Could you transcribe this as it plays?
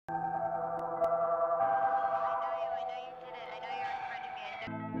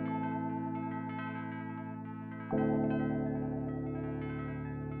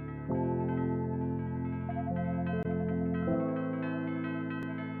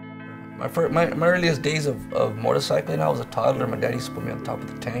My earliest days of motorcycling, I was a toddler. My dad used to put me on top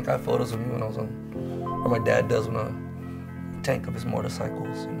of the tank. I have photos of me when I was on, or my dad does, when on the tank of his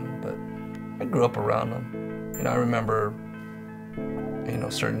motorcycles, you know. But I grew up around them. You know, I remember, you know,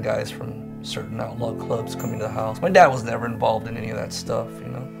 certain guys from certain outlaw clubs coming to the house. My dad was never involved in any of that stuff, you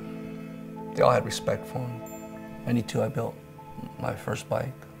know. They all had respect for him. '92, I built my first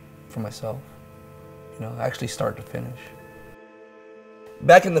bike for myself. You know, actually start to finish.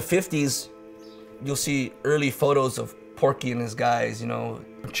 Back in the 50s, you'll see early photos of Porky and his guys, you know.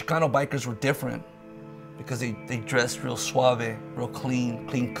 Chicano bikers were different because they dressed real suave, real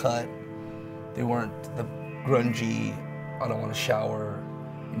clean cut. They weren't the grungy, I don't want to shower,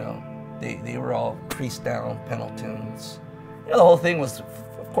 you know. They were all creased down, Pendletons. You know, the whole thing was,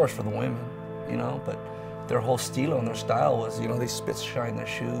 of course, for the women, you know, but their whole stilo and their style was, you know, they spit shine their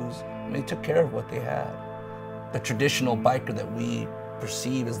shoes, and they took care of what they had. The traditional biker that we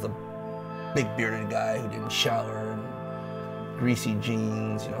perceive as the big bearded guy who didn't shower and greasy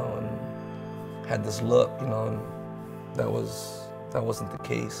jeans, you know, and had this look, you know, and that wasn't the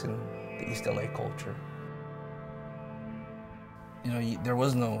case in the East LA culture. You know, there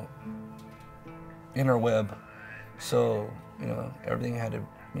was no interweb, so, you know, everything had to,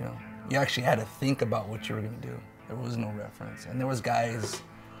 you know, you actually had to think about what you were gonna do. There was no reference, and there was guys,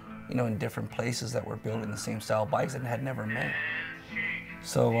 you know, in different places that were building the same style bikes and had never met.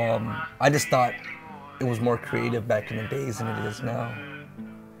 So I just thought it was more creative back in the days than it is now,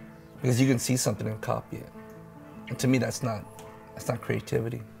 because you can see something and copy it. And to me, that's not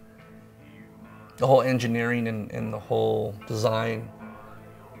creativity. The whole engineering and the whole design,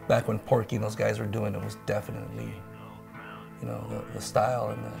 back when Porky and those guys were doing it, was definitely, you know, the style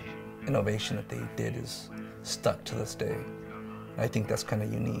and the innovation that they did is stuck to this day. I think that's kind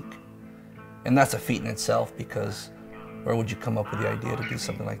of unique. And that's a feat in itself, because where would you come up with the idea to do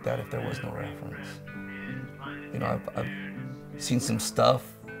something like that if there was no reference? You know, I've seen some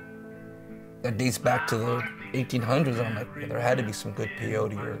stuff that dates back to the 1800s, and I'm like, yeah, there had to be some good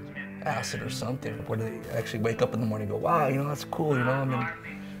peyote or acid or something, where they actually wake up in the morning and go, wow, you know, that's cool, you know, I'm in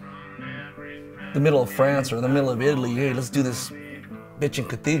the middle of France or the middle of Italy, hey, let's do this bitchin'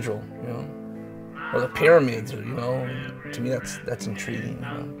 cathedral, you know, or the pyramids, or, you know, to me that's intriguing, you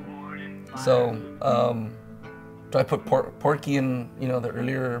know. So, do I put Porky and, you know, the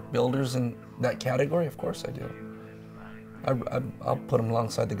earlier builders in that category? Of course I do. I'll put them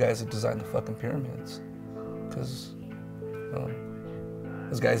alongside the guys that designed the fucking pyramids, because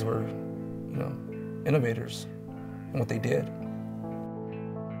those guys were, you know, innovators in what they did.